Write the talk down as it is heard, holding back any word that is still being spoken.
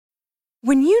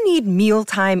When you need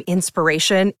mealtime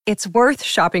inspiration, it's worth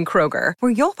shopping Kroger,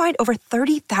 where you'll find over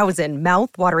 30,000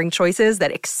 mouth-watering choices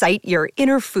that excite your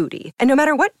inner foodie. And no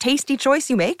matter what tasty choice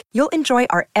you make, you'll enjoy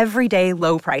our everyday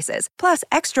low prices, plus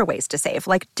extra ways to save,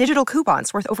 like digital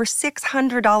coupons worth over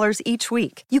 $600 each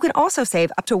week. You can also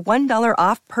save up to $1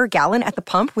 off per gallon at the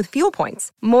pump with fuel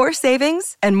points. More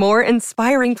savings and more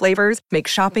inspiring flavors make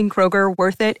shopping Kroger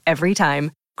worth it every time.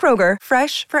 Kroger,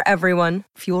 fresh for everyone.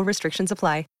 Fuel restrictions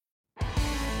apply.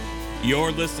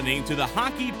 You're listening to the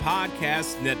Hockey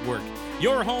Podcast Network,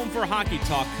 your home for hockey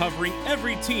talk covering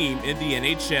every team in the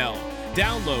NHL.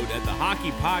 Download at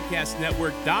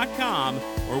thehockeypodcastnetwork.com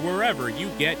or wherever you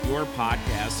get your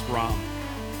podcasts from.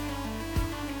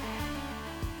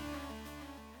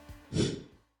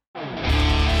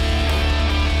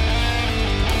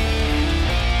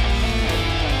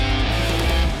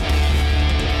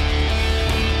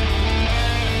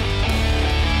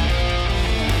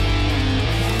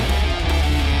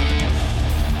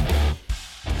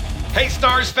 Hey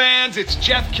Stars fans, it's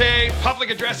Jeff K, public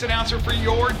address announcer for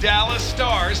your Dallas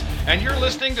Stars, and you're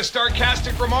listening to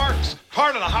Starcastic Remarks,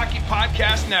 part of the Hockey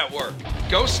Podcast Network.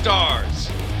 Go Stars!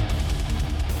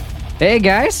 Hey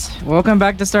guys, welcome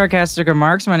back to Starcastic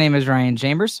Remarks. My name is Ryan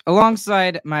Chambers.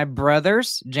 Alongside my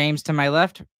brothers, James to my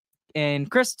left and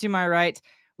Chris to my right,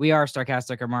 we are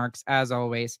Starcastic Remarks as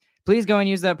always. Please go and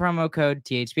use that promo code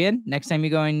THPN next time you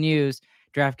go and use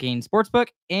DraftKings Sportsbook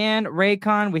and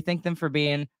Raycon. We thank them for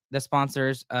being the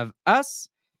sponsors of us,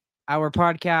 our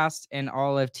podcast, and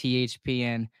all of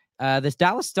THPN. The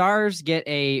Dallas Stars get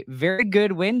a very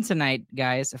good win tonight,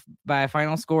 guys, by a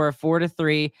final score of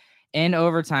 4-3 in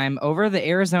overtime over the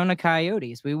Arizona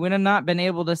Coyotes. We would have not been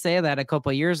able to say that a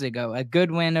couple years ago. A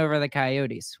good win over the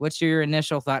Coyotes. What's your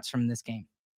initial thoughts from this game?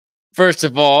 First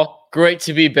of all, great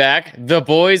to be back. The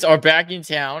boys are back in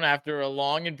town after a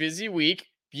long and busy week.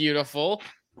 Beautiful.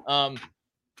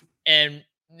 And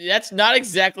that's not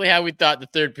exactly how we thought the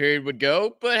third period would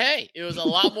go, but hey, it was a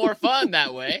lot more fun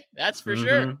that way. That's for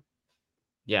sure.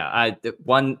 Yeah,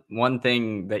 one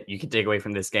thing that you can take away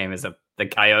from this game is that the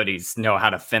Coyotes know how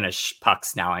to finish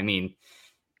pucks now. I mean,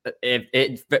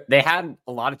 they had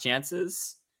a lot of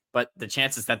chances, but the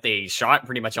chances that they shot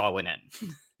pretty much all went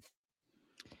in.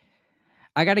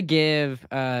 I got to give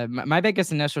my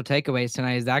biggest initial takeaways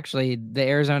tonight is actually the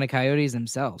Arizona Coyotes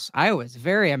themselves. I was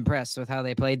very impressed with how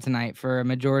they played tonight for a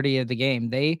majority of the game.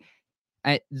 They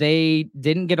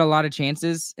didn't get a lot of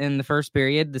chances in the first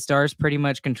period. The Stars pretty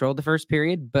much controlled the first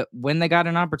period, but when they got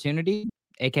an opportunity,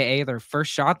 aka their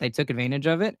first shot, they took advantage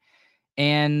of it.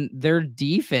 And their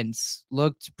defense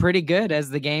looked pretty good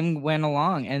as the game went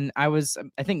along. And I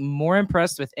think, more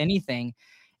impressed with anything.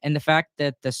 And the fact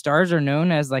that the Stars are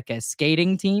known as like a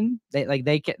skating team, they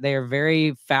are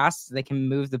very fast. They can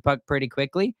move the puck pretty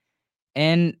quickly,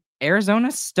 and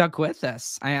Arizona stuck with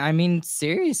us. I mean,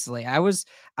 seriously,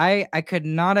 I could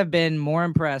not have been more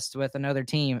impressed with another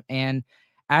team. And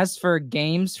as for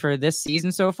games for this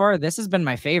season so far, this has been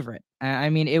my favorite. I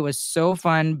mean, it was so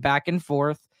fun back and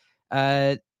forth.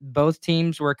 Both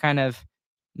teams were kind of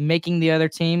making the other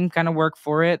team kind of work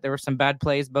for it. There were some bad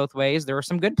plays both ways. There were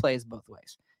some good plays both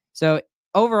ways. So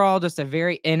overall, just a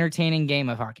very entertaining game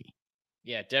of hockey.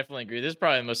 Yeah, definitely agree. This is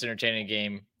probably the most entertaining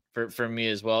game for me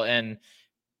as well. And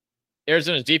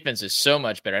Arizona's defense is so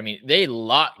much better. I mean, they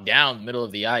lock down the middle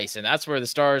of the ice, and that's where the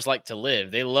Stars like to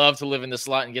live. They love to live in the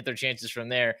slot and get their chances from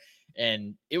there.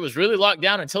 And it was really locked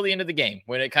down until the end of the game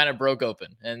when it kind of broke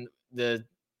open. And the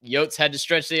Yotes had to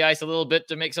stretch the ice a little bit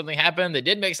to make something happen. They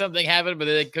did make something happen, but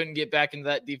they couldn't get back into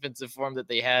that defensive form that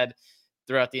they had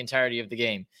throughout the entirety of the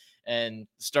game. And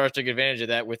Stars took advantage of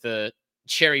that with a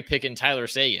cherry picking Tyler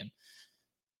Seguin.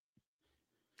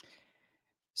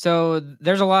 So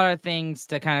there's a lot of things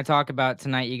to kind of talk about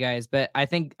tonight, you guys. But I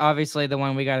think obviously the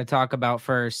one we got to talk about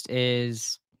first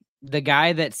is the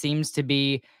guy that seems to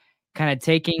be kind of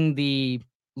taking the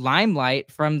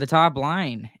limelight from the top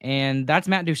line. And that's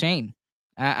Matt Duchene.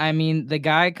 I mean, the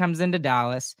guy comes into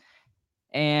Dallas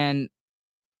and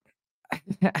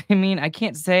I mean, I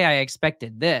can't say I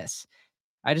expected this.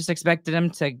 I just expected him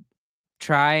to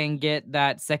try and get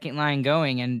that second line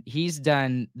going, and he's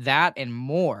done that and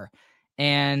more.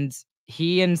 And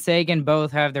he and Seguin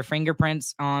both have their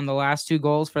fingerprints on the last two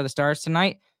goals for the Stars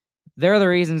tonight. They're the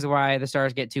reasons why the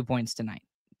Stars get 2 points tonight.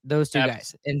 Those two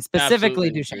guys, and specifically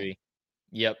Duchene.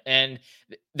 Yep, and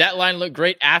that line looked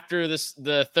great after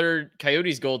the third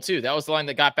Coyotes goal too. That was the line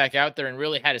that got back out there and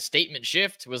really had a statement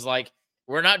shift. Was like,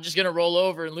 we're not just going to roll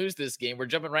over and lose this game. We're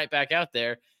jumping right back out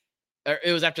there.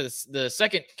 It was after the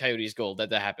second Coyotes goal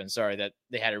that happened. Sorry, that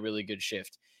they had a really good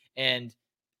shift. And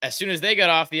as soon as they got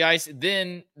off the ice,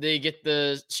 then they get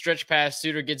the stretch pass.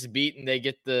 Suter gets beat, and they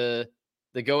get the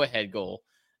go-ahead goal.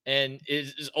 And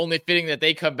it is only fitting that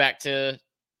they come back to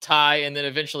tie and then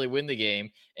eventually win the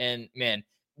game. And man,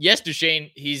 yes,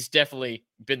 Duchesne, he's definitely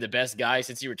been the best guy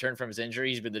since he returned from his injury.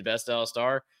 He's been the best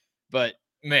All-Star. But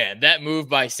man, that move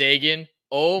by Seguin,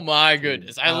 oh my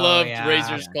goodness. I loved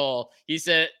Razor's call. He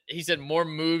said more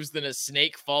moves than a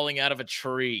snake falling out of a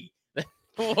tree.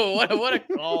 what a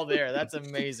call there. That's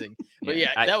amazing. But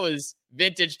that was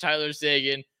vintage Tyler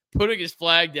Seguin putting his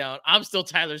flag down. I'm still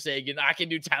Tyler Seguin. I can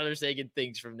do Tyler Seguin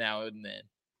things from now and then.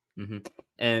 Mm-hmm.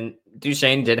 And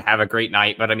Duchesne did have a great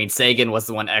night, but I mean, Seguin was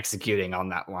the one executing on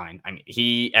that line. I mean,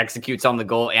 he executes on the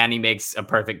goal and he makes a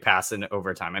perfect pass in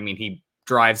overtime. I mean, he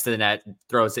drives to the net,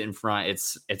 throws it in front.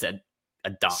 It's a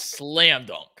dunk. Slam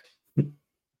dunk.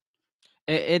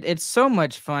 It's so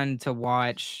much fun to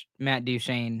watch Matt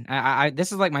Duchesne. I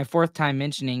this is like my fourth time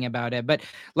mentioning about it, but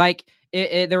like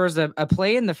there was a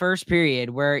play in the first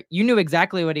period where you knew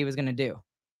exactly what he was going to do.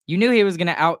 You knew he was going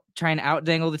to try and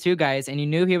out-dangle the two guys, and you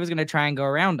knew he was going to try and go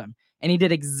around them. And he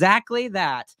did exactly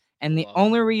that. And the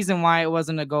only reason why it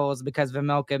wasn't a goal is because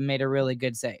Vejmelka made a really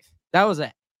good save. That was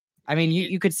it. I mean,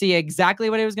 you could see exactly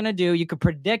what he was going to do. You could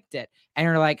predict it. And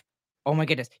you're like, oh my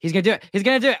goodness, he's going to do it. He's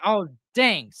going to do it. Oh,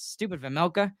 dang, stupid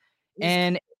Vejmelka.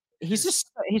 And he's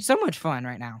so much fun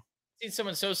right now. I've seen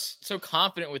someone so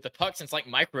confident with the puck since like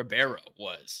Mike Ribeiro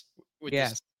was.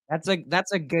 Yes, that's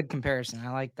a good comparison.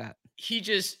 I like that.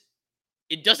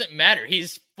 It doesn't matter.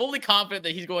 He's fully confident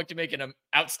that he's going to make an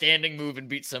outstanding move and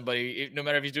beat somebody, no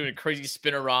matter if he's doing a crazy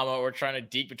spinorama or trying to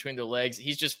deke between the legs.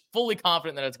 He's just fully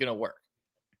confident that it's going to work.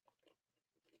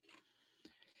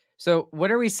 So what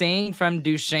are we saying from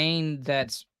Duchesne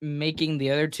that's making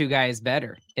the other two guys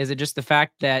better? Is it just the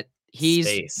fact that he's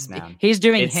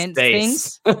doing hint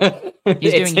things?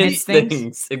 He's doing hint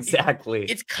things. Exactly.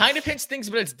 It's kind of hint things,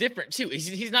 but it's different too.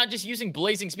 He's not just using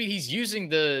blazing speed. He's using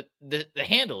the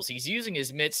handles. He's using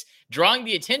his mitts, drawing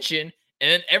the attention,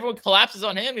 and then everyone collapses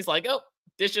on him. He's like, oh,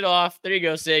 dish it off. There you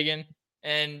go, Seguin.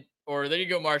 Or there you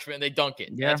go, Marchment, and they dunk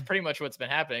it. Yeah. That's pretty much what's been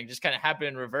happening. Just kind of happened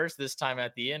in reverse this time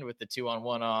at the end with the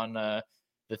 2-on-1 on the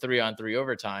 3-on-3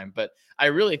 overtime. But I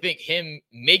really think him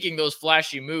making those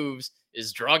flashy moves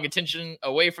is drawing attention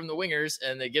away from the wingers,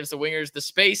 and it gives the wingers the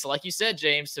space, like you said,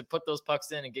 James, to put those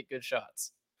pucks in and get good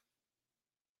shots.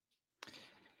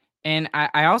 And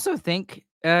I also think,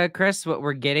 Chris, what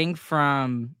we're getting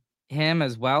from him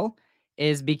as well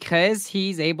is because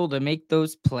he's able to make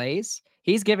those plays,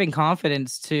 he's giving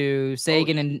confidence to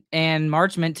Seguin and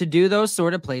Marchment to do those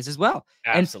sort of plays as well.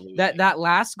 Absolutely. And that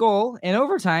last goal in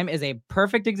overtime is a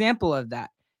perfect example of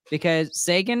that, because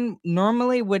Seguin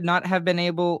normally would not have been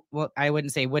able. Well, I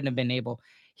wouldn't say wouldn't have been able.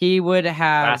 He would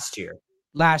have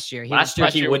last year.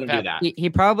 He wouldn't do that. He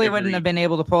probably wouldn't have been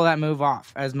able to pull that move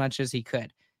off as much as he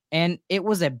could. And it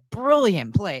was a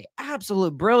brilliant play,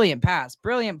 absolute brilliant pass,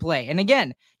 brilliant play. And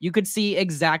again, you could see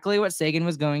exactly what Seguin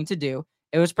was going to do.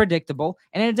 It was predictable,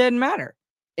 and it didn't matter.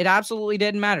 It absolutely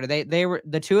didn't matter. They were,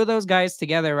 the two of those guys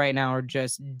together right now are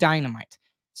just dynamite.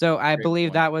 So I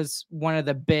believe that was one of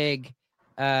the big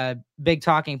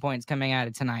talking points coming out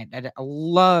of tonight. I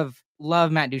love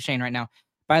Matt Duchesne right now.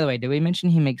 By the way, did we mention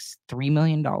he makes $3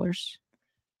 million?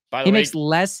 He makes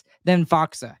less than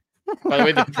Foxa. By the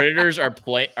way, the Predators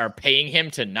are paying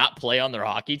him to not play on their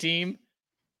hockey team.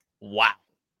 Wow.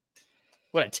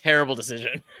 What a terrible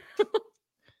decision.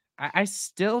 I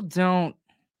still don't.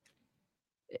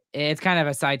 It's kind of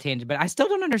a side tangent, but I still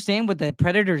don't understand what the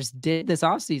Predators did this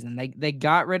offseason. They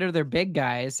got rid of their big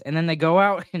guys, and then they go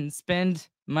out and spend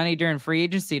money during free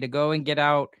agency to go and get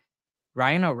out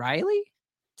Ryan O'Reilly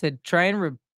to try and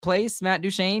replace Matt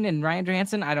Duchesne and Ryan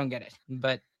Johansson. I don't get it,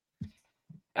 but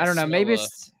I don't know. Maybe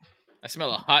I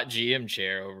smell a hot GM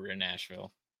chair over in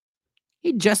Nashville.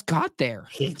 He just got there.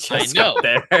 Got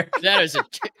there.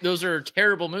 Those are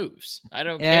terrible moves. I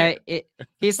don't care.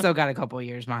 He's still got a couple of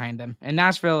years behind him. And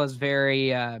Nashville is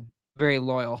very, very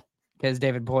loyal because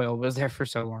David Boyle was there for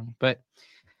so long. But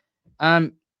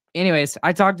anyways,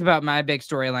 I talked about my big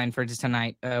storyline for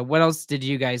tonight. What else did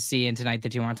you guys see in tonight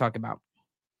that you want to talk about?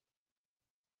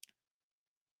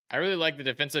 I really like the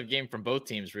defensive game from both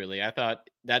teams, really. I thought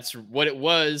that's what it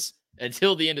was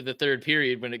until the end of the third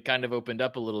period when it kind of opened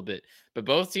up a little bit. But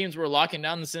both teams were locking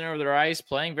down the center of their ice,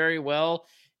 playing very well.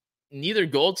 Neither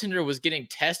goaltender was getting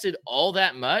tested all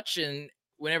that much, and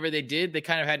whenever they did, they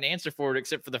kind of had an answer for it,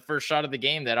 except for the first shot of the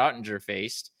game that Ottinger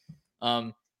faced.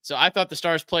 So I thought the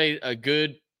Stars played a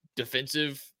good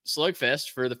defensive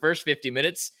slugfest for the first 50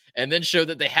 minutes and then showed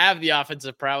that they have the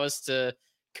offensive prowess to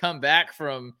come back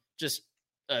from just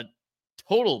a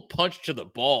total punch to the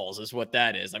balls is what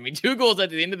that is. I mean, 2 goals at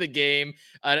the end of the game,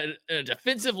 a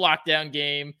defensive lockdown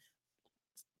game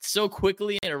so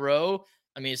quickly in a row.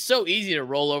 I mean, it's so easy to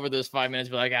roll over those 5 minutes,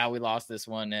 be like, we lost this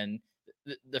one. And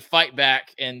the fight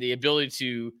back and the ability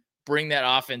to bring that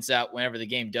offense out whenever the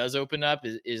game does open up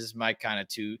is my kind of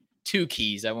two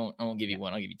keys. I won't give you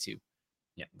one. I'll give you 2.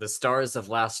 Yeah, the stars of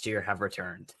last year have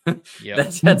returned.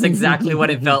 Yep. That's exactly what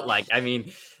it felt like. I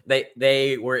mean,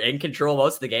 they were in control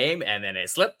most of the game, and then it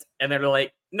slipped, and then they're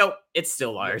like, nope, it's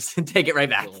still ours. Take it right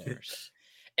back.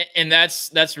 And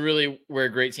that's really where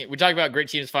great team. We talk about great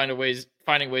teams finding ways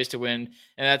to win,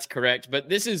 and that's correct. But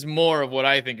this is more of what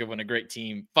I think of when a great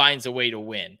team finds a way to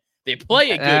win. They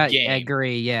play a good game. I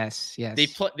agree. Yes. They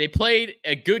played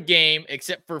a good game,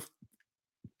 except for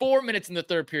 4 minutes in the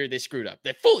third period, they screwed up.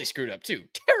 They fully screwed up too.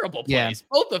 Terrible plays,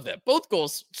 both of them, both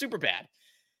goals, super bad.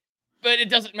 But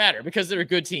it doesn't matter because they're a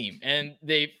good team and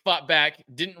they fought back,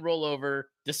 didn't roll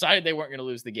over, decided they weren't going to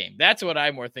lose the game. That's what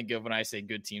I more think of when I say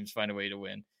good teams find a way to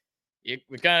win.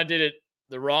 We kind of did it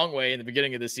the wrong way in the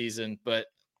beginning of the season, but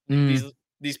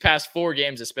these past 4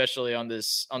 games, especially on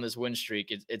this win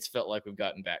streak, it's felt like we've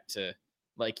gotten back to,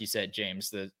 like you said, James,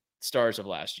 the stars of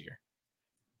last year.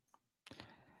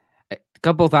 A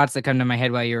couple thoughts that come to my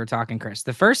head while you were talking, Chris.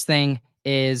 The first thing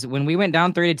is when we went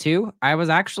down 3-2, I was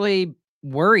actually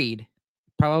worried,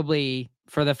 probably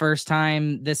for the first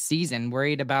time this season,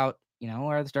 worried about,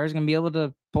 are the Stars going to be able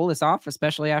to pull this off,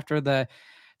 especially after the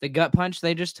gut punch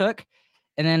they just took.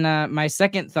 And then my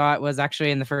second thought was actually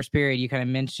in the first period, you kind of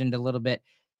mentioned a little bit.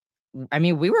 I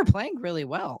mean, we were playing really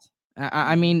well.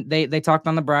 I mean, they talked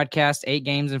on the broadcast, 8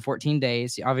 games in 14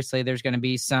 days. Obviously, there's going to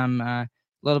be some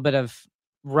little bit of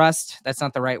rust. That's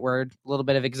not the right word. A little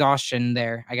bit of exhaustion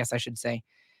there, I guess I should say.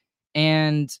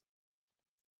 And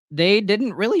they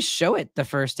didn't really show it the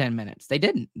first 10 minutes. They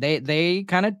didn't. They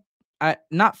kind of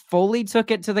not fully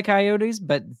took it to the Coyotes,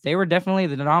 but they were definitely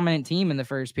the dominant team in the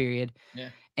first period. Yeah.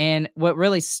 And what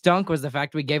really stunk was the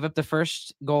fact we gave up the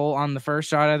first goal on the first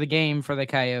shot of the game for the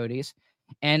Coyotes.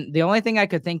 And the only thing I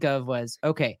could think of was,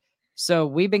 okay, so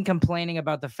we've been complaining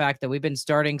about the fact that we've been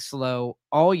starting slow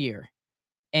all year.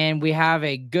 And we have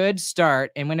a good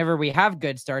start. And whenever we have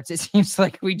good starts, it seems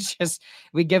like we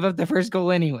give up the first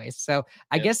goal anyways. So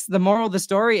I guess the moral of the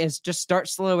story is just start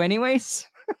slow anyways.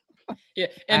 Yeah.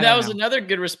 And that was another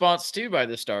good response too by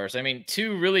the Stars. I mean,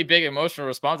 2 really big emotional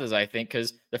responses, I think,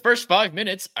 because the first 5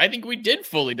 minutes, I think we did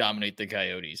fully dominate the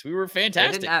Coyotes. We were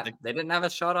fantastic. They didn't have a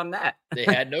shot on that. They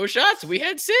had no shots. We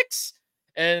had 6.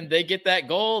 And they get that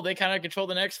goal. They kind of control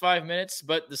the next 5 minutes,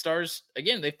 but the Stars,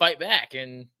 again, they fight back.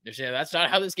 And they're saying that's not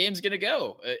how this game's going to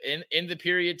go. In the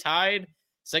period tied,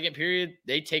 second period,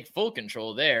 they take full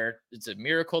control there. It's a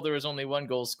miracle there was only 1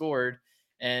 goal scored.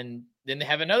 And then they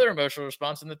have another emotional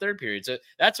response in the third period. So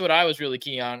that's what I was really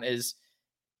keen on, is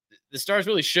the Stars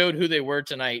really showed who they were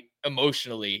tonight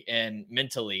emotionally and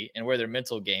mentally, and where their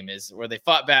mental game is, where they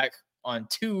fought back on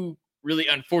 2 really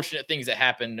unfortunate things that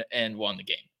happened and won the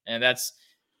game. And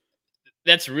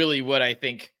that's really what I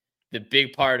think the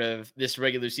big part of this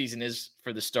regular season is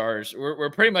for the Stars.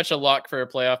 We're pretty much a lock for a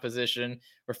playoff position.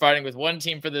 We're fighting with 1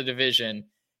 team for the division.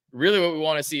 Really what we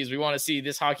want to see is we want to see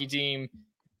this hockey team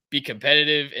be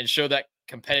competitive and show that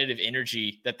competitive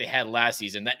energy that they had last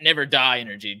season, that never die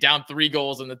energy. Down 3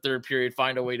 goals in the third period,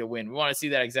 find a way to win. We want to see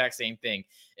that exact same thing.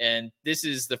 And this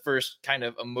is the first kind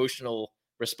of emotional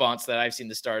response that I've seen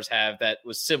the Stars have that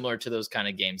was similar to those kind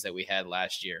of games that we had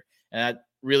last year. And that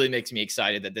really makes me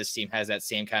excited that this team has that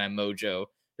same kind of mojo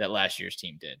that last year's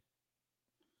team did.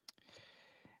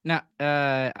 Now,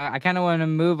 I kind of want to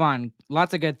move on.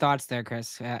 Lots of good thoughts there,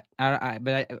 Chris. But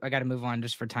I got to move on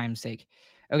just for time's sake.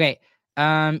 Okay.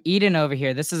 Eden over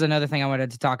here. This is another thing I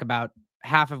wanted to talk about.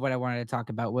 Half of what I wanted to talk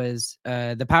about was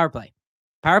the power play.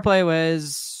 Power play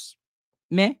was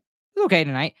meh. It was okay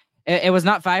tonight. It was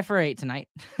not 5 for 8 tonight,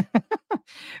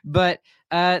 but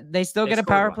they still get a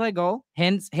power play goal.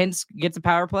 Hence gets a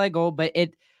power play goal, but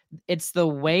it's the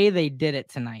way they did it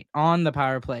tonight on the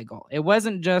power play goal. It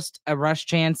wasn't just a rush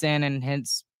chance in and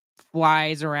hence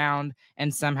flies around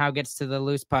and somehow gets to the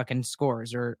loose puck and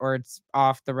scores, or it's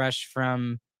off the rush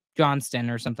from Johnston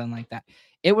or something like that.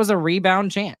 It was a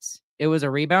rebound chance.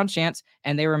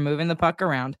 And they were moving the puck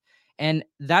around. And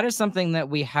that is something that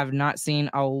we have not seen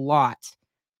a lot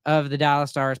of the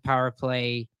Dallas Stars power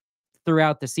play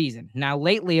throughout the season. Now,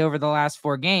 lately, over the last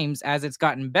 4 games, as it's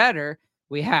gotten better,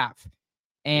 we have.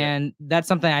 And that's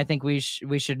something I think we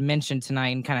should mention tonight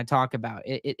and kind of talk about.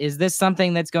 Is this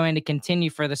something that's going to continue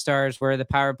for the Stars, where the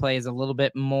power play is a little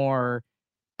bit more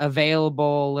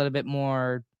available, a little bit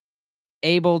more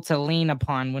able to lean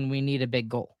upon when we need a big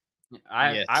goal?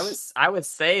 I was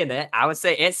saying it. I was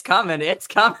saying it's coming. It's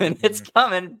coming. It's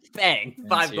coming. Bang! It's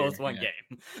 5 here, goals, one yeah.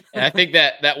 game. And I think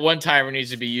that one timer needs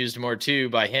to be used more too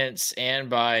by Hintz and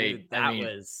by Dude, that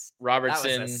was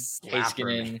Robertson, a slapper,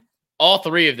 Heiskanen. man. All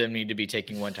three of them need to be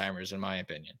taking one timers, in my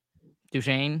opinion.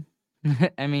 Duchesne.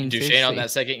 I mean, Duchesne seriously. on that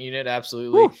second unit,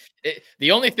 absolutely. Woo. The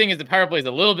only thing is the power play is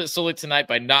a little bit silly tonight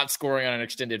by not scoring on an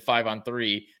extended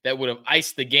 5-on-3 that would have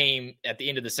iced the game at the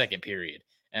end of the second period.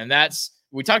 And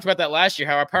we talked about that last year,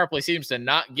 how our power play seems to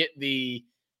not get the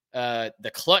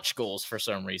clutch goals for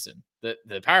some reason.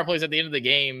 The power plays at the end of the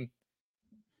game,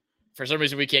 for some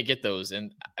reason we can't get those.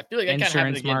 And I feel like that kind of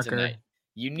happened again tonight.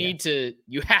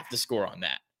 You have to score on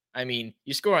that. I mean,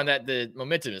 you score on that, the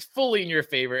momentum is fully in your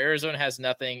favor. Arizona has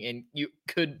nothing, and you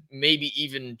could maybe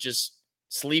even just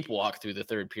sleepwalk through the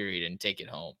third period and take it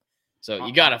home. So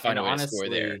you got to find a way to score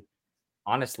there.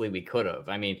 Honestly, we could have.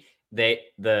 I mean,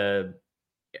 the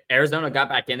Arizona got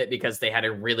back in it because they had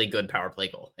a really good power play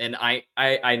goal. And I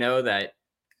know that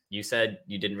you said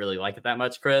you didn't really like it that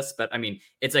much, Chris, but I mean,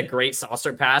 it's a great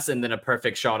saucer pass and then a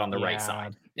perfect shot on the right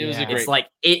side. It was a great. It's like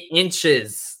 8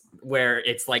 inches where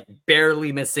it's like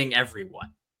barely missing everyone.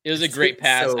 It was a great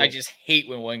pass. I just hate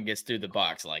when one gets through the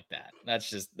box like that. That's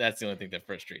the only thing that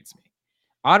frustrates me.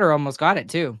 Otter almost got it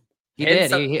too. He did.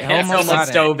 He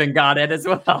almost dove and got it as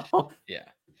well. Yeah.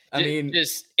 I mean,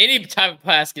 just any time a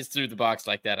pass gets through the box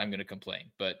like that, I'm going to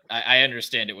complain. But I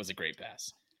understand it was a great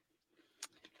pass.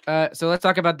 So let's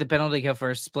talk about the penalty kill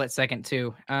for a split second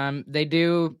too. They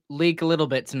do leak a little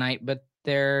bit tonight, but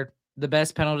they're the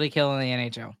best penalty kill in the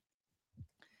NHL.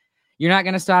 You're not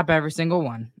going to stop every single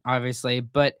one, obviously,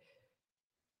 but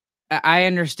I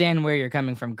understand where you're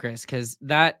coming from, Chris, because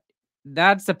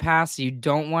that's a pass you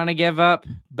don't want to give up.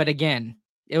 But again,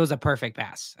 it was a perfect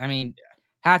pass. I mean,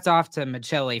 hats off to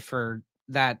Michelli for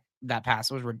that pass.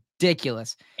 It was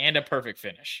ridiculous. And a perfect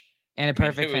finish. And a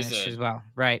perfect finish as well.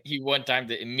 Right. He one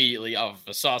timed it immediately off of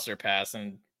a saucer pass,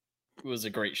 and it was a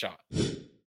great shot.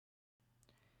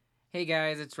 Hey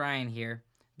guys, it's Ryan here.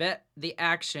 Bet the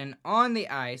action on the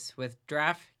ice with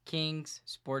DraftKings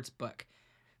Sportsbook.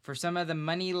 For some of the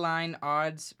money line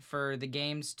odds for the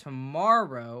games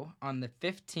tomorrow on the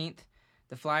 15th,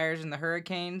 the Flyers and the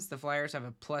Hurricanes. The Flyers have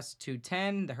a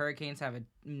 +210. The Hurricanes have a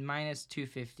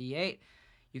 -258.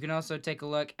 You can also take a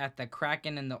look at the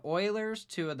Kraken and the Oilers,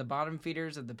 two of the bottom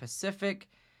feeders of the Pacific.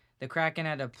 The Kraken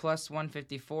at a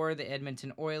 +154. The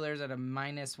Edmonton Oilers at a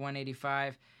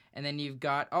 -185. And then you've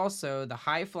got also the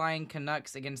high-flying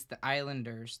Canucks against the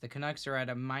Islanders. The Canucks are at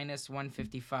a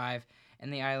 -155,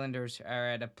 and the Islanders are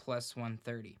at a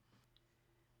 +130.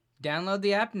 Download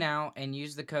the app now and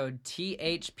use the code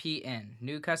THPN.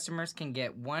 New customers can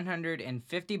get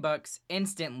 $150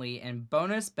 instantly in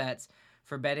bonus bets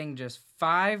for betting just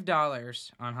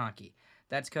 $5 on hockey.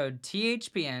 That's code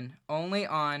THPN only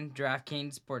on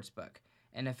DraftKings Sportsbook,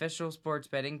 an official sports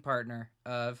betting partner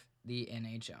of the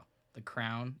NHL. The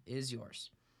crown is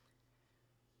yours.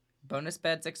 Bonus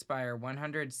bets expire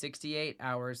 168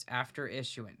 hours after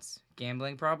issuance.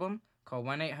 Gambling problem? Call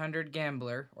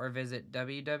 1-800-GAMBLER or visit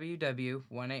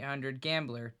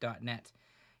www.1800gambler.net.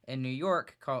 In New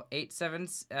York, call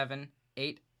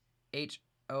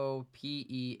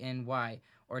 877-8-HOPENY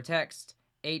or text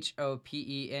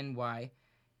HOPENY.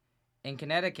 In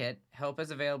Connecticut, help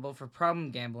is available for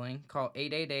problem gambling. Call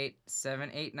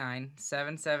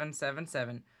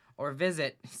 888-789-7777 or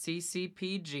visit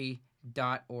ccpg.org.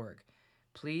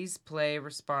 Please play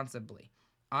responsibly.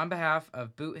 On behalf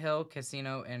of Boot Hill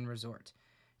Casino and Resort.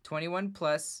 21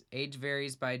 plus, age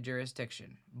varies by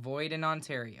jurisdiction. Void in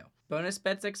Ontario. Bonus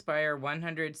bets expire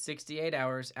 168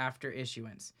 hours after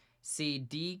issuance. See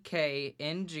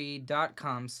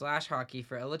dkng.com/hockey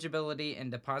for eligibility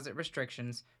and deposit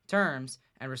restrictions, terms,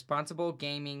 and responsible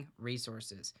gaming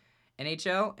resources.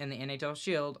 NHL and the NHL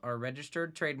Shield are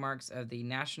registered trademarks of the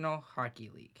National Hockey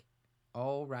League.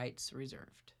 All rights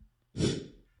reserved.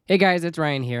 Hey guys, it's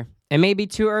Ryan here. It may be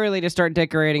too early to start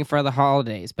decorating for the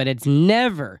holidays, but it's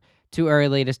never too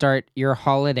early to start your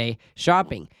holiday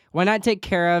shopping. Why not take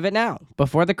care of it now,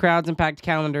 before the crowds and packed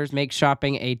calendars make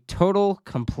shopping a total,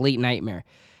 complete nightmare,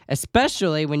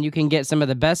 especially when you can get some of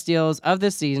the best deals of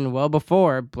the season well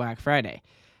before Black Friday.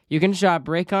 You can shop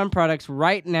Raycon products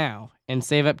right now and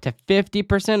save up to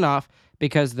 50% off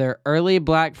because their early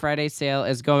Black Friday sale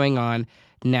is going on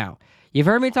now. You've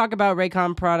heard me talk about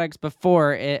Raycon products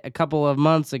before a couple of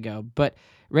months ago, but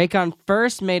Raycon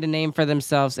first made a name for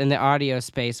themselves in the audio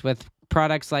space with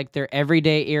products like their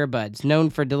everyday earbuds, known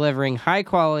for delivering high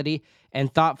quality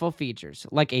and thoughtful features,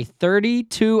 like a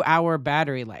 32-hour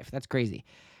battery life. That's crazy.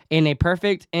 In a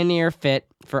perfect in-ear fit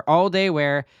for all-day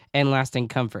wear and lasting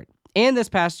comfort. And this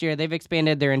past year, they've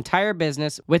expanded their entire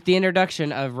business with the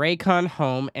introduction of Raycon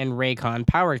Home and Raycon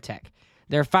PowerTech.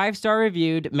 Their 5-star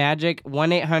reviewed Magic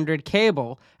 1-800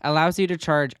 cable allows you to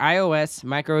charge iOS,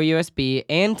 micro USB,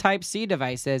 and Type-C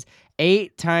devices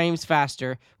 8 times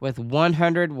faster with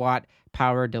 100-watt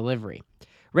power delivery.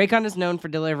 Raycon is known for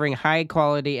delivering high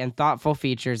quality and thoughtful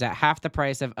features at half the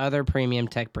price of other premium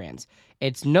tech brands.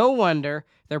 It's no wonder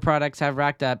their products have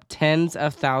racked up tens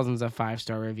of thousands of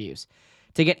 5-star reviews.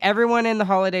 To get everyone in the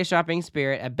holiday shopping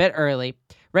spirit a bit early,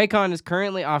 Raycon is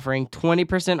currently offering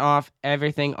 20% off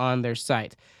everything on their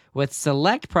site, with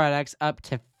select products up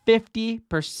to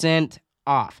 50%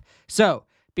 off. So,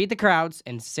 beat the crowds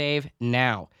and save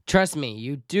now. Trust me,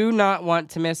 you do not want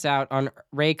to miss out on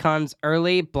Raycon's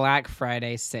early Black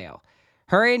Friday sale.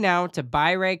 Hurry now to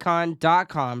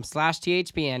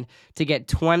buyraycon.com/THPN to get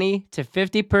 20 to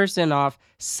 50% off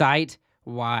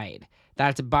site-wide.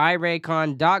 That's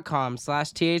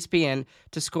buyraycon.com/THPN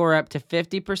to score up to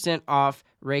 50% off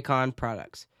Raycon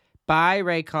products.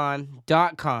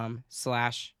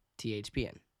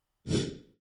 Buyraycon.com/THPN.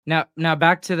 Now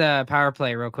back to the power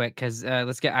play real quick, because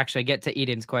let's get to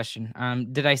Eden's question.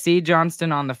 Did I see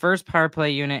Johnston on the first power play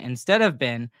unit instead of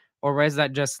Ben, or was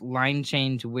that just line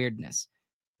change weirdness?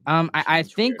 I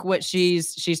think what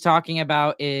she's talking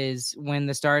about is when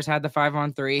the Stars had the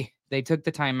 5-on-3, they took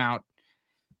the timeout,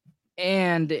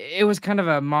 and it was kind of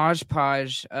a mosh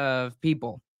podge of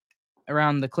people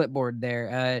around the clipboard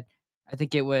there. I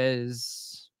think it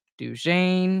was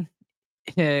Duchesne,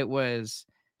 it was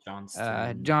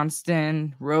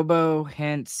Johnston, Robo,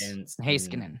 Hintz,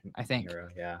 Heiskanen, I think. Hero,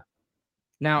 yeah.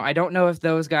 Now, I don't know if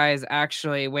those guys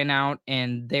actually went out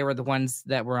and they were the ones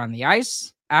that were on the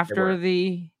ice after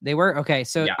they were? Okay,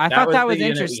 so yeah, I thought that was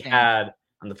interesting. We had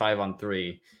on the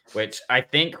 5-on-3, which I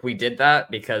think we did that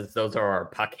because those are our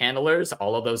puck handlers.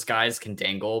 All of those guys can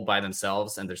dangle by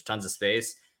themselves and there's tons of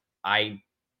space. I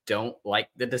don't like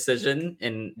the decision.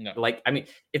 And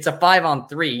it's a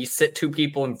 5-on-3. You sit 2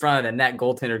 people in front of the net,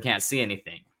 goaltender can't see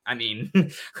anything. I mean,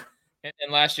 and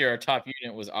last year our top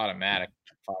unit was automatic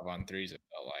 5-on-3s. It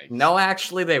felt like. No,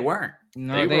 actually they weren't.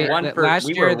 No, we were 1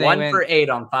 for 8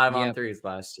 on 5-on-3s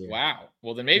last year. Wow.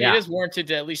 Well, then maybe it is warranted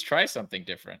to at least try something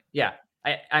different. Yeah.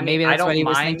 I mean, maybe that's I don't what he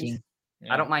was mind. thinking.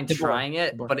 I don't mind trying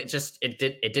it, but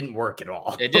it didn't work at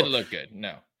all. It didn't look good.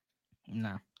 No.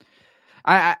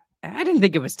 I didn't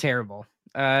think it was terrible.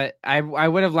 I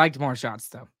would have liked more shots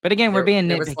though. But again, we're being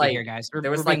nitpicky here, guys. There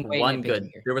was one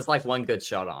good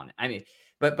shot on it. I mean,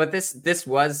 but this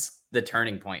was the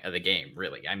turning point of the game,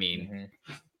 really. I mean,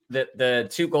 the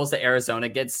 2 goals that Arizona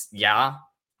gets,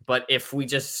 but if we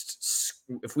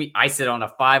ice it on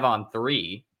a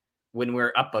 5-on-3 when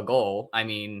we're up a goal, I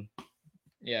mean,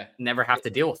 never have to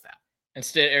deal with that.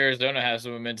 Instead, Arizona has the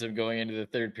momentum going into the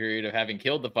third period of having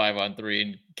killed the 5-on-3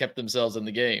 and kept themselves in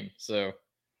the game. So,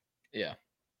 yeah.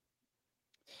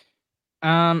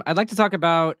 I'd like to talk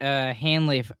about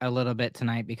Hanley a little bit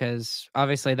tonight, because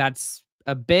obviously that's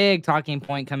a big talking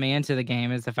point coming into the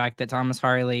game, is the fact that Thomas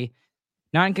Harley,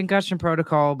 not in concussion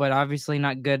protocol, but obviously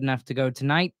not good enough to go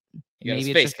tonight.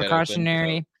 Maybe it's just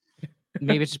precautionary.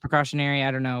 Maybe it's just precautionary.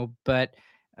 I don't know. But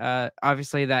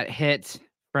obviously that hit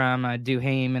from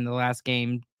Duhaime in the last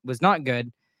game was not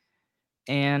good.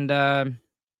 And I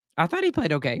thought he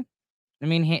played okay. I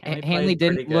mean, Hanley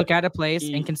didn't look out of place.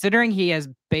 And considering he has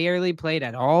barely played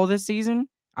at all this season,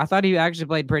 I thought he actually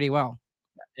played pretty well.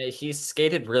 He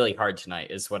skated really hard tonight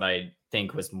is what I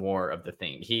think was more of the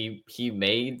thing. He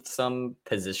made some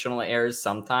positional errors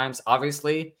sometimes.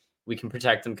 Obviously, we can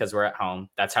protect him because we're at home.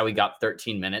 That's how we got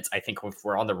 13 minutes. I think if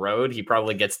we're on the road, he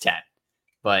probably gets 10.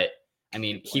 But I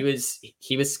mean, he was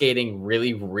skating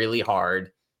really, really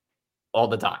hard all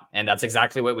the time, and that's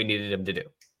exactly what we needed him to do.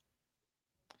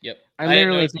 Yep, I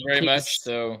literally think very much.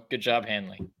 So good job,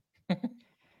 Hanley.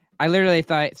 I literally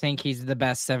think he's the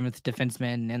best 7th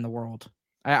defenseman in the world.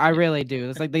 I really do.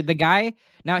 It's like the guy.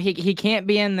 Now he can't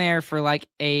be in there for like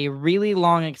a really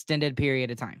long extended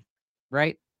period of time,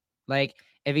 right? Like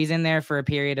if he's in there for a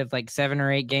period of like 7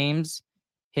 or 8 games,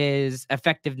 his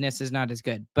effectiveness is not as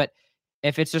good. But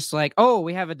if it's just like, oh,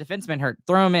 we have a defenseman hurt,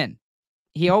 throw him in.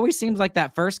 He always seems like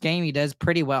that first game he does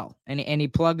pretty well, and he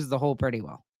plugs the hole pretty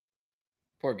well.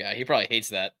 Poor guy. He probably hates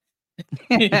that.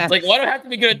 It's like, why do I have to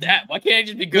be good at that? Why can't I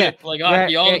just be good at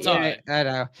hockey all the time? I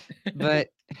know. But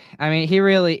I mean,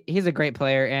 he's a great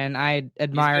player, and I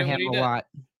admire him a lot.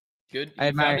 Good. I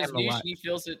admire him a lot. He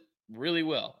feels it really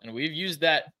well. And we've used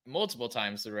that multiple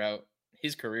times throughout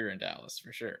his career in Dallas,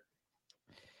 for sure.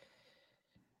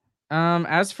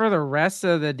 As for the rest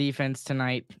of the defense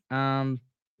tonight,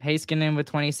 Heiskanen with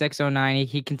 2609,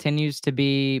 he continues to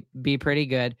be pretty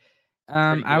good.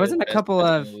 Pretty I was good. in a Best couple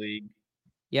defenseman of in the league.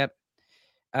 yep.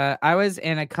 I was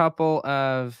in a couple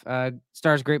of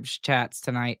Stars group chats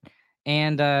tonight,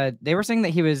 and they were saying that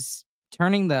he was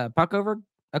turning the puck over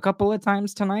a couple of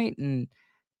times tonight, and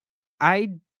I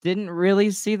didn't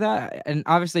really see that. And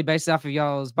obviously, based off of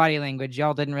y'all's body language,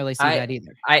 y'all didn't really see that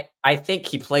either. I think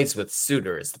he plays with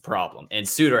Suter is the problem, and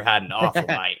Suter had an awful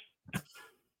night.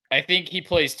 I think he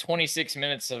plays 26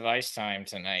 minutes of ice time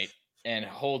tonight and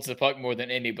holds the puck more than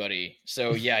anybody.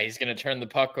 So yeah, he's going to turn the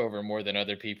puck over more than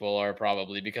other people are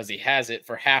probably because he has it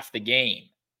for half the game.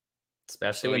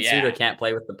 Especially when Suter can't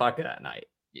play with the puck that night.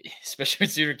 Especially when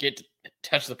Suter can't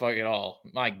touch the puck at all.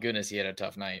 My goodness, he had a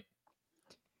tough night.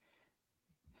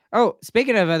 Oh,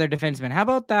 speaking of other defensemen, how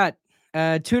about that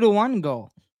 2-1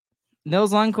 goal?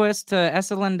 Nils Lundqvist to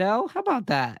Esa Lindell. How about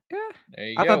that? Yeah. There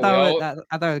you I go. thought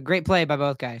that was a great play by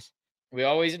both guys. We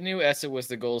always knew Esa was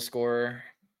the goal scorer.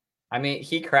 I mean,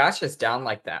 he crashes down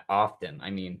like that often. I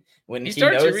mean, when he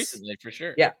started knows, to recently, for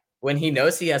sure. Yeah, when he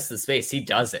knows he has the space, he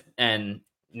does it. And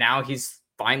now he's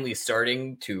finally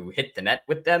starting to hit the net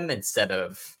with them instead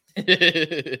of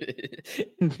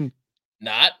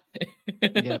not.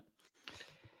 Yep.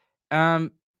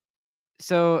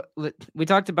 So we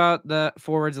talked about the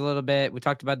forwards a little bit. We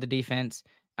talked about the defense.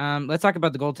 Let's talk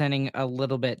about the goaltending a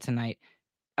little bit tonight.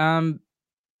 I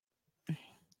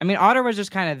mean, Otter was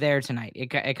just kind of there tonight.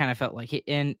 It kind of felt like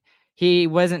he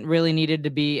wasn't really needed to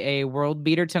be a world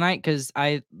beater tonight because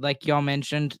like y'all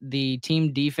mentioned, the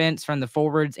team defense from the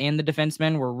forwards and the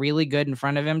defensemen were really good in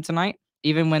front of him tonight.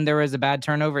 Even when there was a bad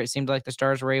turnover, it seemed like the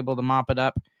Stars were able to mop it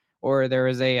up, or there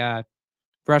was a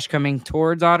rush coming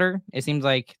towards Otter. It seems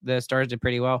like the Stars did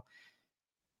pretty well.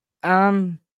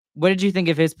 What did you think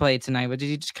of his play tonight? Did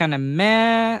he just kind of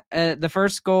meh? The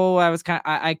first goal,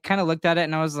 I kind of looked at it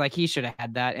and I was like, he should have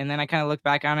had that. And then I kind of looked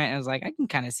back on it and I was like, I can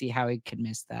kind of see how he could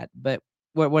miss that. But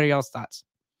what are y'all's thoughts?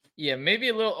 Yeah, maybe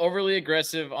a little overly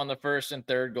aggressive on the first and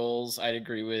third goals. I'd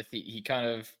agree with. He kind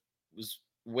of was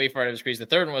way far out of his crease. The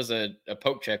third one was a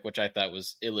poke check, which I thought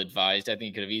was ill-advised. I think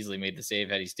he could have easily made the save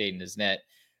had he stayed in his net.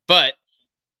 But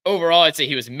overall, I'd say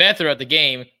he was meh throughout the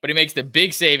game, but he makes the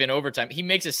big save in overtime. He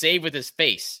makes a save with his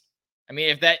face. I mean,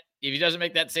 if he doesn't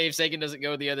make that save, Sagan doesn't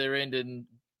go the other end and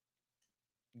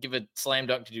give a slam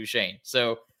dunk to Duchesne.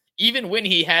 So even when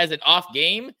he has an off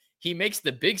game, he makes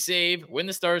the big save when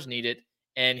the Stars need it,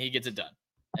 and he gets it done.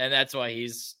 And that's why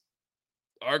he's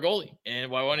our goalie,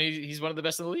 and why he's one of the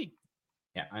best in the league.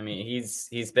 Yeah, I mean,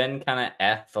 he's been kind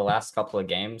of the last couple of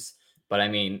games. But I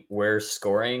mean, we're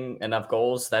scoring enough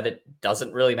goals that it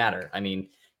doesn't really matter. I mean,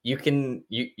 you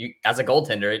as a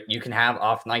goaltender, you can have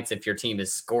off nights if your team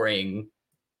is scoring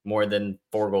more than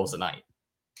 4 goals a night.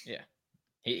 Yeah.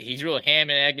 He's really hamming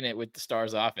and egging it with the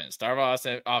Stars offense. Stars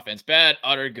offense bad,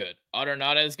 Otter good. Otter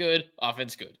not as good,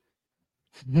 offense good.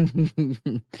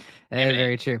 That is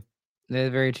very true. That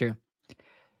is very true.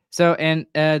 So, and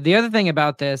the other thing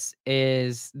about this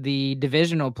is the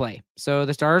divisional play. So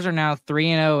the Stars are now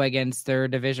 3-0 against their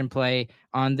division play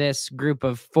on this group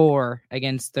of 4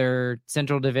 against their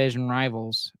Central Division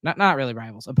rivals. Not really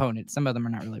rivals, opponents. Some of them are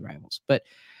not really rivals, but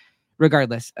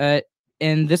regardless.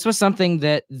 And this was something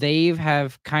that they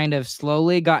have kind of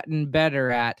slowly gotten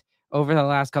better at over the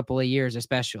last couple of years,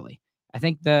 especially. I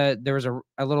think there was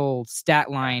a little stat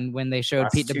line when they showed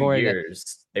Pete DeBoer that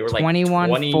they were 21,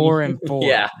 like 20, 4-4.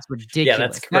 Yeah, it's ridiculous. Yeah,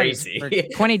 that's crazy.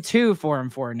 22,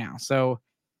 4-4 now. So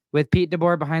with Pete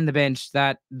DeBoer behind the bench,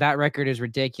 that record is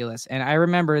ridiculous. And I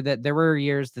remember that there were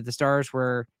years that the Stars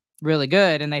were really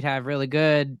good and they'd have really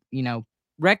good,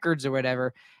 records or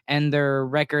whatever, and their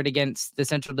record against the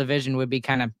Central Division would be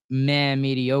kind of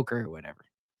mediocre or whatever.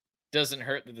 Doesn't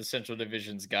hurt that the Central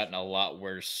Division's gotten a lot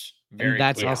worse.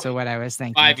 That's also what I was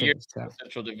thinking. 5 years ago, the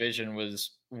Central Division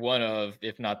was one of,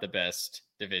 if not the best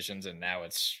divisions, and now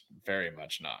it's very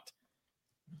much not.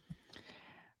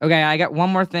 Okay, I got one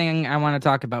more thing I want to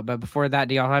talk about, but before that,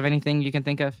 do y'all have anything you can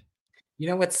think of? You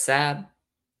know what's sad?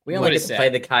 We only get to play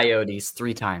the Coyotes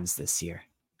 3 times this year.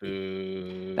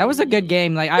 Boo. That was a good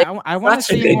game. Like I want to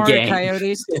see more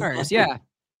Coyotes Stars. Yeah.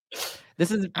 This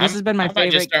has been my favorite. I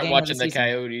might just start watching the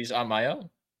Coyotes on my own.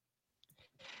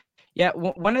 Yeah,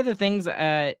 one of the things,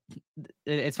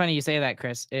 it's funny you say that,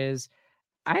 Chris, is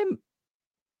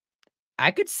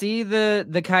I could see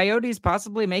the Coyotes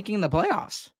possibly making the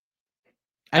playoffs.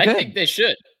 I think they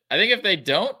should. I think if they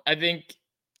don't, I think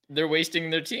they're wasting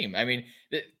their team. I mean,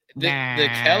 the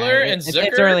Keller and Zucker.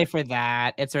 It's early for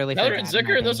that. Keller and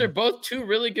Zucker, those are both 2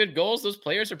 really good goals. Those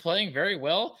players are playing very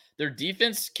well. Their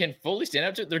defense can fully stand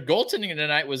up to it. Their goaltending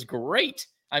tonight was great.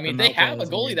 I mean, they have a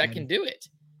goalie that can do it.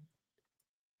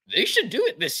 They should do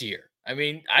it this year. I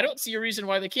mean, I don't see a reason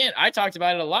why they can't. I talked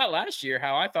about it a lot last year,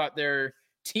 how I thought their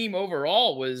team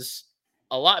overall was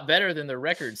a lot better than the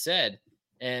record said.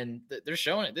 And they're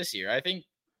showing it this year. I think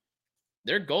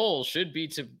their goal should be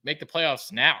to make the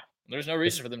playoffs now. There's no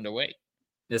reason for them to wait.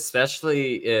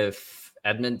 Especially if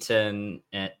Edmonton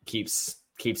keeps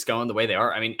going the way they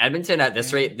are. I mean, Edmonton at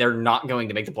this rate, they're not going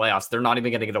to make the playoffs. They're not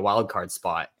even going to get a wild card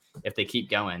spot if they keep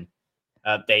going.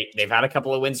 They've had a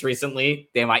couple of wins recently.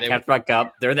 They might catch back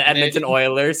up. They're the Edmonton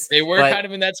Oilers. They were kind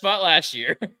of in that spot last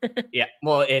year. Yeah,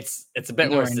 well, it's a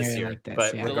bit worse this year, like this,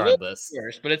 but yeah. regardless,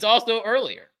 worse, but it's also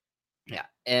earlier. Yeah,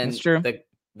 and that's true.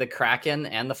 The Kraken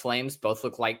and the Flames both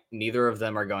look like neither of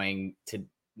them are going to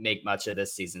make much of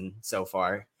this season so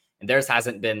far, and theirs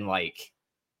hasn't been like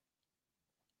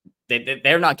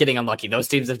they're not getting unlucky. Those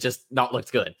teams have just not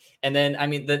looked good. And then, I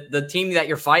mean, the team that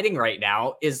you're fighting right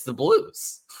now is the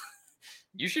Blues.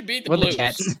 You should beat the Blues. The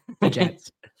Jets. The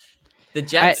Jets. The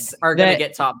Jets are going to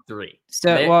get top 3.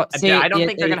 So, I don't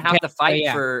think they're going to have to fight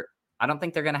for. I don't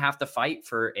think they're going to have to fight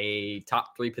for a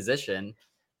top 3 position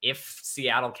if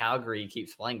Seattle, Calgary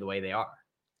keeps playing the way they are.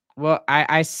 Well,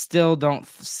 I still don't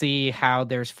see how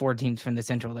there's 4 teams from the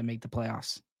Central that make the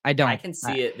playoffs. I don't. I can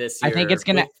see it this year. I think it's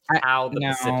going to how the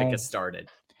Pacific has started.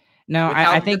 No,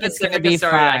 I think it's going to be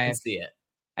 5. I can see it.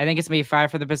 I think it's going to be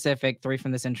 5 for the Pacific, 3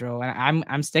 from the Central, and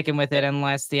I'm sticking with it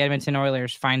unless the Edmonton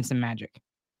Oilers find some magic.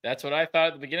 That's what I thought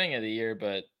at the beginning of the year,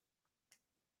 but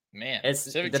man,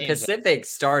 the Pacific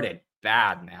started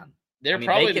bad, man. They're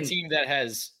probably the team that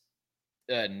has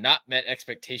not met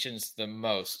expectations the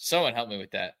most. Someone help me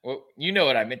with that. Well, you know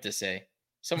what I meant to say.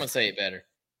 Someone say it better.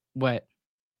 What?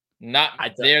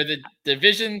 They're the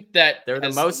division that they're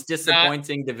the most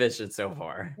disappointing division so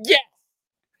far. Yeah.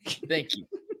 Thank you.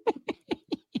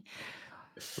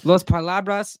 Los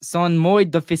palabras son muy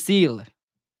difícil.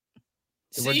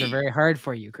 The words are very hard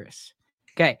for you, Chris.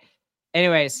 Okay.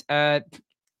 Anyways,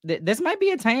 this might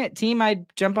be a team I'd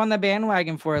jump on the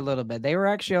bandwagon for a little bit. They were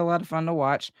actually a lot of fun to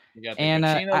watch. You got the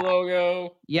Machina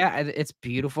logo. Yeah, it's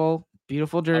beautiful.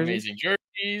 Beautiful jerseys. Amazing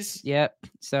jerseys. Yep.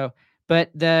 So, but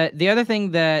the other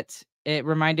thing that it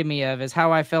reminded me of is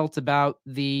how I felt about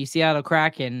the Seattle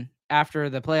Kraken after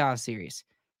the playoff series.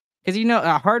 Because,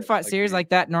 a hard-fought series like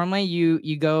that, normally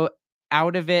you go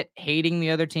out of it hating the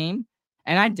other team.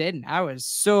 And I didn't. I was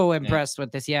so impressed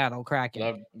with the Seattle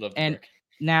Kraken. Love and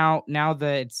now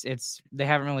that it's they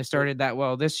haven't really started that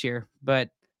well this year. But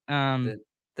the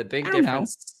big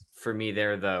difference for me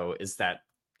there, though, is that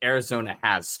Arizona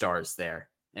has stars there.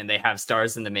 And they have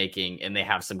stars in the making. And they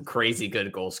have some crazy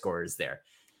good goal scorers there.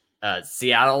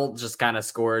 Seattle just kind of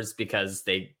scores because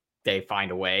they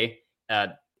find a way.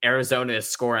 Arizona is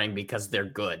scoring because they're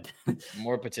good.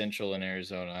 More potential in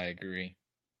Arizona, I agree.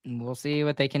 We'll see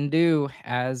what they can do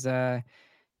as the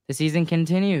season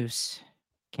continues.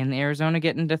 Can Arizona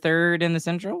get into 3rd in the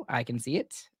Central? I can see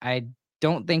it. I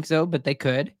don't think so, but they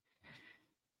could.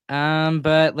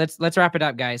 But let's wrap it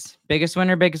up, guys. Biggest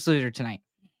winner, biggest loser tonight.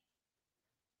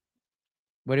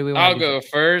 What do we want? I'll go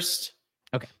first.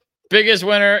 Okay. Biggest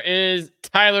winner is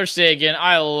Tyler Seguin.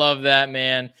 I love that,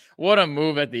 man. What a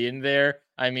move at the end there.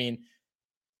 I mean,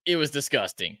 it was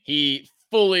disgusting. He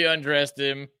fully undressed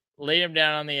him, laid him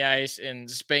down on the ice, and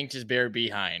spanked his bare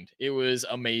behind. It was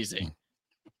amazing.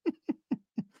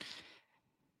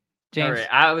 James. All right,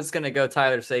 I was going to go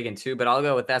Tyler Seguin too, but I'll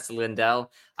go with Esa Lindell.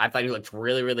 I thought he looked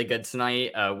really, really good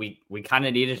tonight. We kind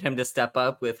of needed him to step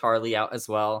up with Harley out as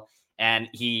well, and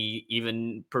he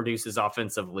even produces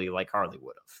offensively like Harley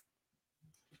would have.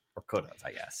 Or could have,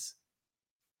 I guess.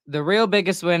 The real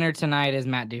biggest winner tonight is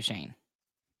Matt Duchene.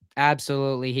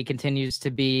 Absolutely. He continues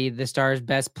to be the Stars'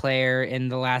 best player in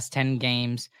the last 10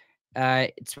 games.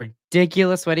 It's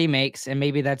ridiculous what he makes, and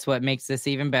maybe that's what makes this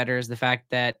even better is the fact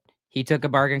that he took a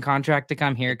bargain contract to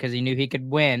come here because he knew he could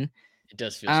win. It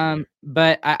does feel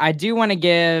but I do want to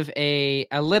give a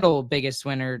little biggest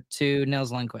winner to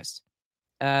Nils Lundqvist.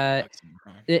 Well,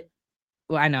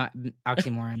 I know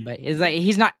oxymoron, but it's like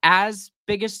he's not as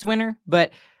biggest winner,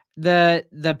 but the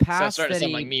pass starting that to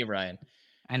sound like me, Ryan.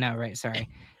 I know, right? Sorry.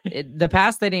 The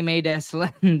pass that he made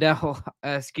to Lindell,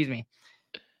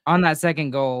 on that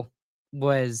second goal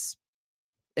was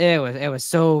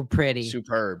so pretty.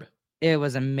 Superb. It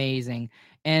was amazing.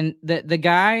 And the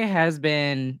guy has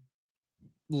been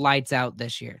lights out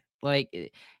this year.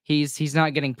 Like he's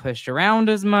not getting pushed around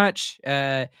as much.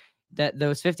 That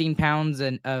those 15 pounds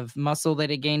of muscle that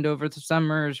he gained over the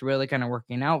summer is really kind of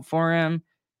working out for him.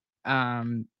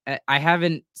 I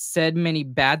haven't said many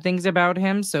bad things about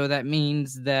him, so that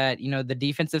means that the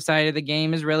defensive side of the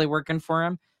game is really working for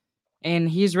him. And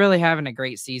he's really having a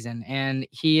great season. And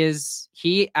he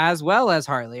as well as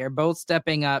Harley are both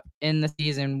stepping up in the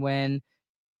season when,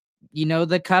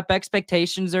 the cup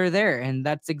expectations are there. And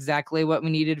that's exactly what we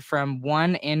needed from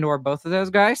one and or both of those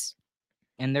guys.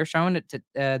 And they're showing it to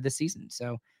this season.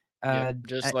 So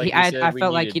just like I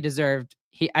felt like he deserved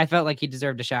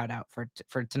a shout out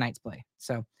for tonight's play.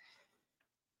 So,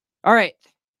 all right.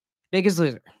 Biggest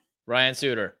loser. Ryan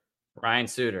Suter.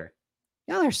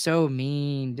 Y'all are so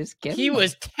mean. Just get He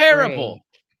was terrible.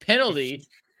 Penalty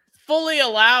fully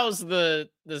allows the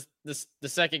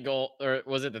second goal, or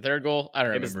was it the third goal? I don't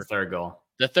remember. It was the third goal.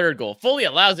 The third goal fully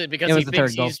allows it because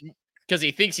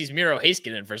he thinks he's Miro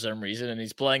Heiskanen for some reason, and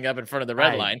he's playing up in front of the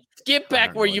red line. Get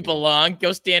back where you belong.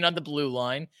 Go stand on the blue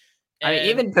line. I mean,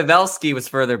 even Pavelski was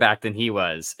further back than he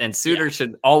was, and Suter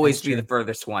should always be the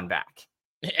furthest one back.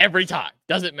 Every time.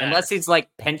 Doesn't matter. Unless he's like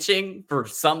pinching for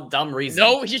some dumb reason.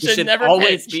 No, he should never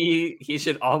always pinch. He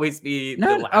should always be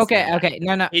the last okay.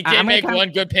 No. He did make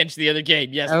one good pinch the other game.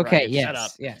 Yes. Okay, Ryan, yes. Shut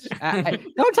up. Yes.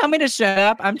 Don't tell me to shut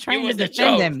up. I'm trying to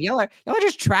defend him. Y'all are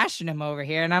just trashing him over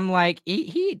here, and I'm like,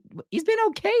 he's been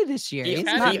okay this year. He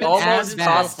almost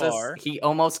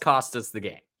cost us the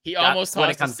game. That's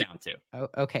what it comes down to. Oh,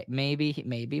 okay, maybe,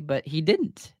 but he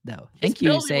didn't though. Thank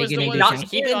you, Sagan.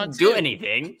 He didn't do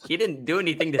anything. He didn't do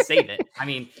anything to save it. I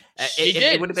mean, he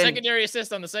did. It would have been secondary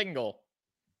assist on the second goal.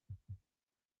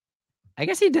 I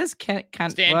guess he does kind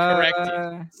of stand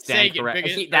corrected. Stand correct.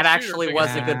 That actually was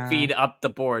a good feed up the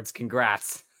boards.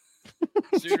 Congrats.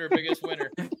 Suter, biggest winner.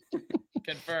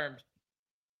 Confirmed.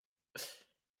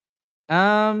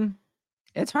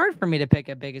 It's hard for me to pick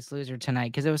a biggest loser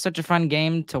tonight because it was such a fun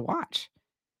game to watch.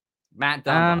 Matt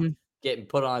Dumba getting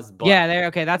put on his butt. Yeah, there.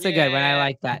 Okay, that's a good one. I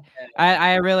like that.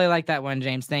 I really like that one,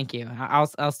 James. Thank you.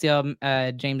 I'll steal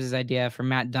James's idea for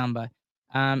Matt Dumba.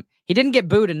 He didn't get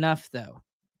booed enough though.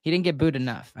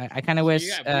 I kind of wish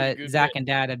Zach and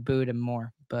Dad had booed him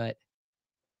more, but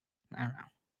I don't know.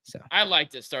 So I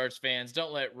liked it, Stars fans.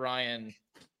 Don't let Ryan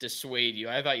dissuade you.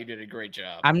 I thought you did a great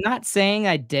job. I'm not saying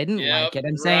I didn't like it.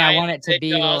 I'm saying I want it to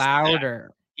be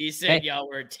louder. He said y'all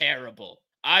were terrible.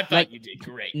 I thought you did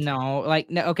great. No.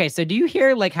 Okay. So do you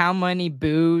hear how many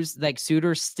boos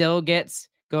Suter still gets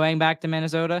going back to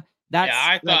Minnesota?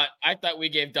 I thought we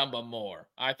gave Dumba more.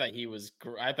 I thought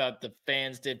I thought the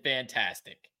fans did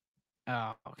fantastic.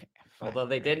 Oh, okay. Fine. Although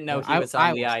they didn't know he was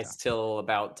on the ice till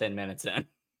about 10 minutes in.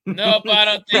 Nope, I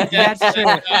don't think that's true.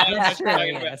 That's true.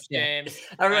 James.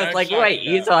 Everyone's like, wait,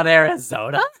 he's on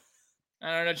Arizona? I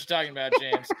don't know what you're talking about,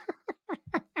 James.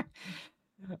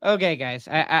 Okay, guys.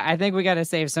 I think we got to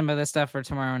save some of this stuff for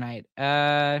tomorrow night.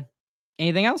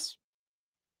 Anything else?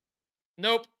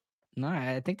 Nope. No,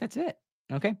 I think that's it.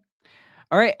 Okay.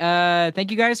 All right. Thank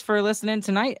you guys for listening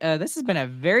tonight. This has been a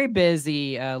very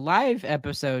busy live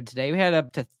episode today. We had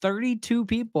up to 32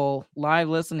 people live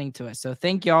listening to us. So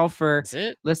thank y'all for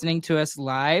listening to us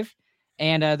live.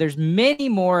 And there's many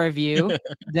more of you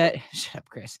that shut up,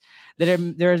 Chris.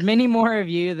 There's many more of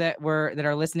you that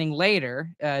are listening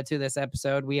later to this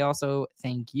episode. We also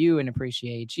thank you and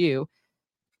appreciate you.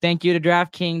 Thank you to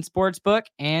DraftKings Sportsbook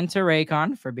and to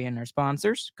Raycon for being our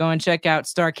sponsors. Go and check out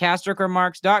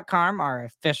StarcasticRemarks.com, our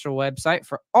official website,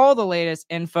 for all the latest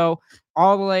info,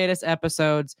 all the latest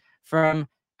episodes from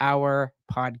our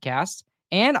podcast.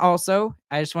 And also,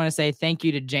 I just want to say thank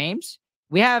you to James.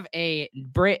 We have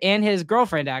and his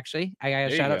girlfriend, actually. I got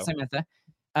to shout out Samantha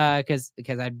because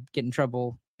I'd get in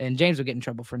trouble, and James would get in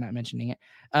trouble for not mentioning it.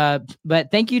 But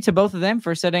thank you to both of them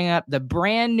for setting up the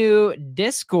brand new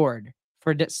Discord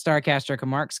for Starcastic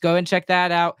Remarks. Go and check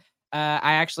that out.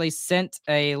 I actually sent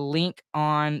a link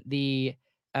on the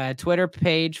Twitter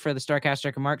page for the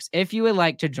Starcastic Remarks. If you would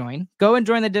like to join, go and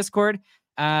join the Discord.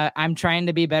 I'm trying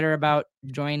to be better about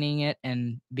joining it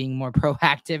and being more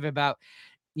proactive about,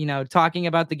 talking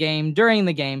about the game during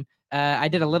the game. I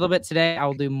did a little bit today.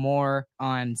 I'll do more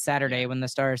on Saturday when the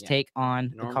Stars take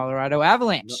on the Colorado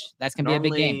Avalanche. That's going to be a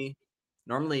big game.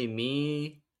 Normally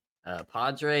me,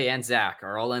 Padre and Zach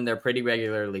are all in there pretty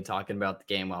regularly talking about the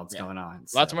game while it's going on.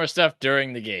 So. Lots more stuff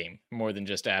during the game, more than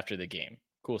just after the game.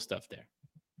 Cool stuff there.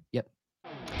 Yep.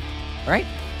 All right.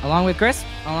 Along with Chris,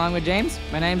 along with James,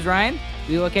 my name's Ryan.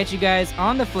 We will catch you guys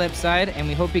on the flip side, and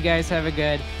we hope you guys have a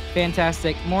good,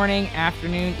 fantastic morning,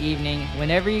 afternoon, evening,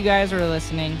 whenever you guys are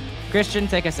listening. Christian,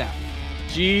 take us out.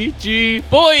 GG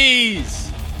boys!